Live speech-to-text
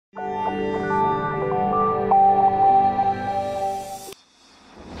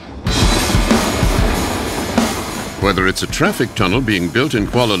Whether it's a traffic tunnel being built in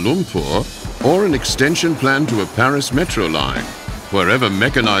Kuala Lumpur or an extension plan to a Paris metro line, wherever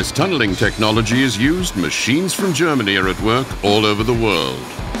mechanized tunneling technology is used, machines from Germany are at work all over the world.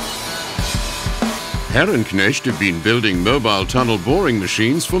 Herrenknecht have been building mobile tunnel boring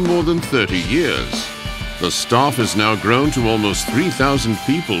machines for more than 30 years. The staff has now grown to almost 3,000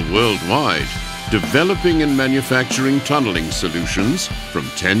 people worldwide, developing and manufacturing tunneling solutions from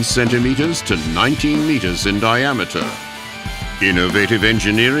 10 centimeters to 19 meters in diameter. Innovative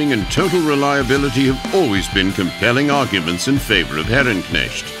engineering and total reliability have always been compelling arguments in favor of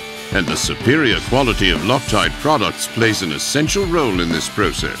Herrenknecht, and the superior quality of Loctite products plays an essential role in this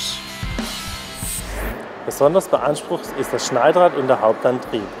process. Besonders beansprucht ist das Schneidrad und der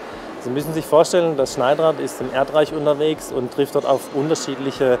Hauptantrieb. Sie müssen sich vorstellen, das Schneidrad ist im Erdreich unterwegs und trifft dort auf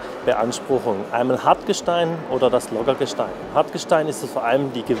unterschiedliche Beanspruchungen. Einmal Hartgestein oder das Lockergestein. Hartgestein ist es vor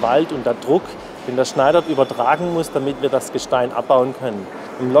allem die Gewalt und der Druck, den das Schneidrad übertragen muss, damit wir das Gestein abbauen können.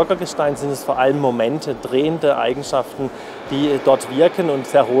 Im Lockergestein sind es vor allem Momente, drehende Eigenschaften, die dort wirken und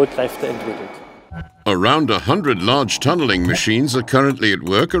sehr hohe Kräfte entwickelt. Around 100 large tunneling machines are currently at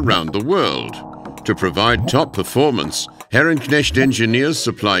work around the world. To provide top performance, Herrenknecht engineers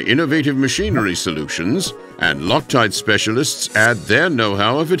supply innovative machinery solutions, and Loctite specialists add their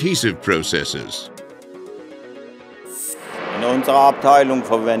know-how of adhesive processes. In unserer Abteilung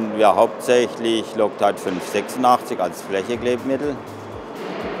verwenden wir hauptsächlich Loctite 586 als Flächeklebmittel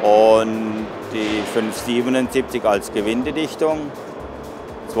und die 577 als Gewindedichtung,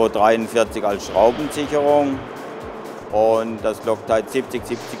 243 als Schraubensicherung und das Loctite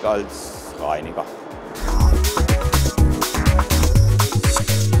 7070 als Reiniger.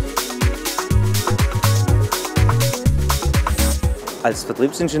 Als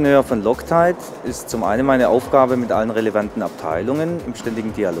Vertriebsingenieur von Loctite ist zum einen meine Aufgabe, mit allen relevanten Abteilungen im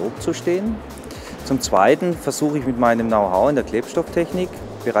ständigen Dialog zu stehen. Zum zweiten versuche ich mit meinem Know-how in der Klebstofftechnik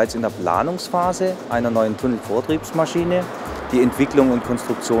bereits in der Planungsphase einer neuen Tunnelvortriebsmaschine die Entwicklung und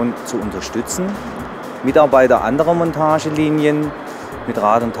Konstruktion zu unterstützen, Mitarbeiter anderer Montagelinien mit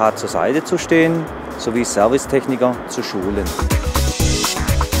Rat und Tat zur Seite zu stehen, sowie Servicetechniker zu schulen.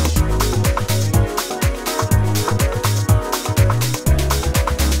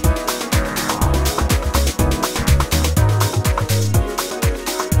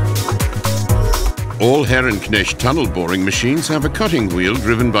 All Herrenknecht tunnel boring machines have a cutting wheel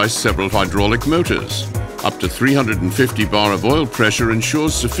driven by several hydraulic motors. Up to 350 bar of oil pressure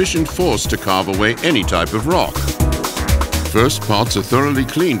ensures sufficient force to carve away any type of rock. First parts are thoroughly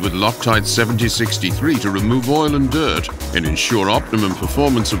cleaned with Loctite 7063 to remove oil and dirt and ensure optimum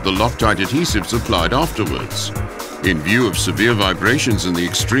performance of the Loctite adhesives applied afterwards. In view of severe vibrations and the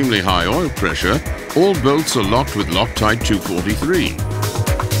extremely high oil pressure, all bolts are locked with Loctite 243.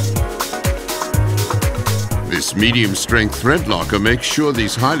 This medium-strength thread locker makes sure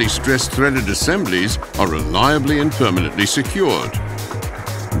these highly stressed threaded assemblies are reliably and permanently secured.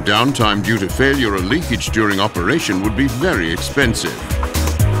 Downtime due to failure or leakage during operation would be very expensive.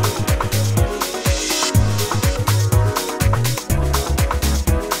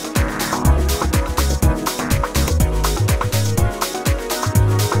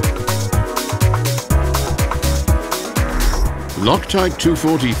 Loctite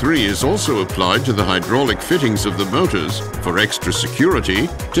 243 is also applied to the hydraulic fittings of the motors for extra security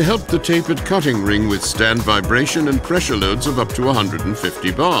to help the tapered cutting ring withstand vibration and pressure loads of up to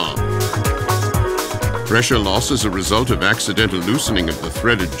 150 bar. Pressure loss as a result of accidental loosening of the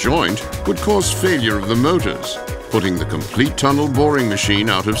threaded joint would cause failure of the motors, putting the complete tunnel boring machine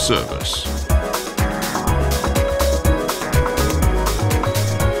out of service.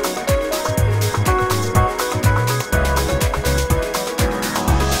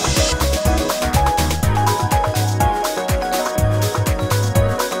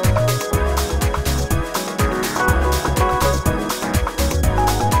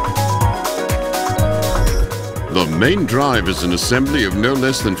 The main drive is an assembly of no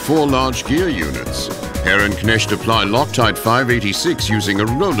less than 4 large gear units. Herrenknecht apply Loctite 586 using a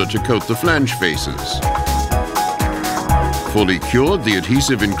roller to coat the flange faces. Fully cured, the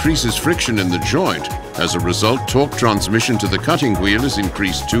adhesive increases friction in the joint. As a result, torque transmission to the cutting wheel is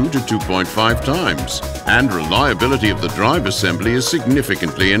increased 2 to 2.5 times, and reliability of the drive assembly is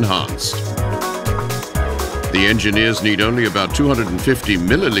significantly enhanced. The engineers need only about 250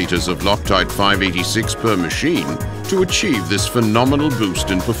 milliliters of Loctite 586 per machine to achieve this phenomenal boost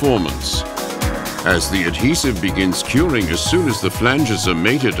in performance. As the adhesive begins curing as soon as the flanges are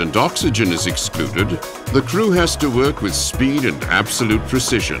mated and oxygen is excluded, the crew has to work with speed and absolute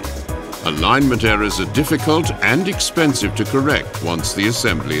precision. Alignment errors are difficult and expensive to correct once the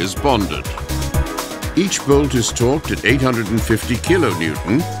assembly is bonded. Each bolt is torqued at 850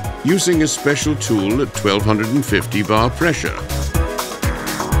 kilonewton using a special tool at 1250 bar pressure.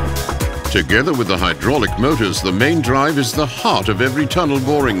 Together with the hydraulic motors, the main drive is the heart of every tunnel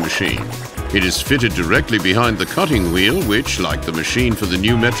boring machine. It is fitted directly behind the cutting wheel, which, like the machine for the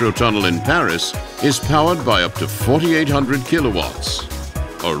new metro tunnel in Paris, is powered by up to 4,800 kilowatts.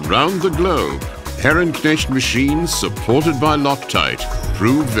 Around the globe, Herrenknecht machines supported by Loctite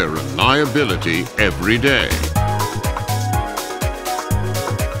prove their reliability every day.